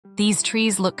These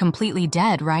trees look completely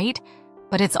dead, right?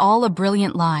 But it's all a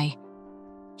brilliant lie.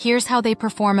 Here's how they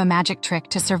perform a magic trick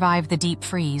to survive the deep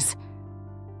freeze.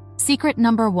 Secret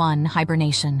number 1,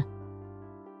 hibernation.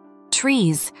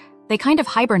 Trees, they kind of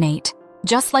hibernate.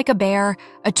 Just like a bear,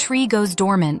 a tree goes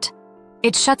dormant.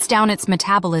 It shuts down its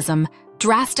metabolism,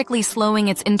 drastically slowing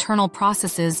its internal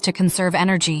processes to conserve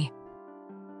energy.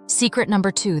 Secret number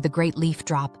 2, the great leaf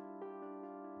drop.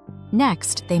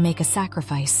 Next, they make a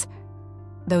sacrifice.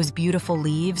 Those beautiful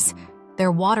leaves,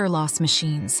 they're water loss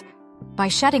machines. By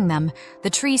shedding them, the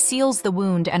tree seals the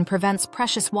wound and prevents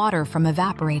precious water from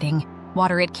evaporating,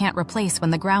 water it can't replace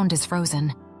when the ground is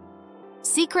frozen.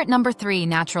 Secret number 3,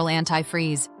 natural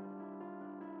antifreeze.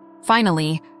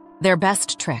 Finally, their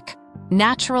best trick,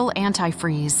 natural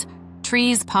antifreeze.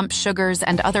 Trees pump sugars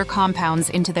and other compounds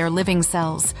into their living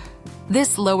cells.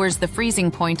 This lowers the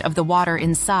freezing point of the water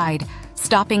inside,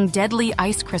 stopping deadly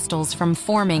ice crystals from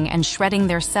forming and shredding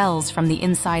their cells from the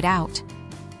inside out.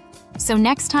 So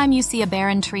next time you see a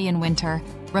barren tree in winter,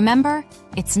 remember,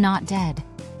 it's not dead.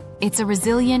 It's a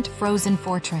resilient, frozen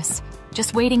fortress,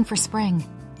 just waiting for spring.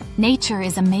 Nature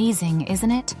is amazing,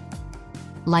 isn't it?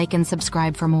 Like and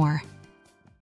subscribe for more.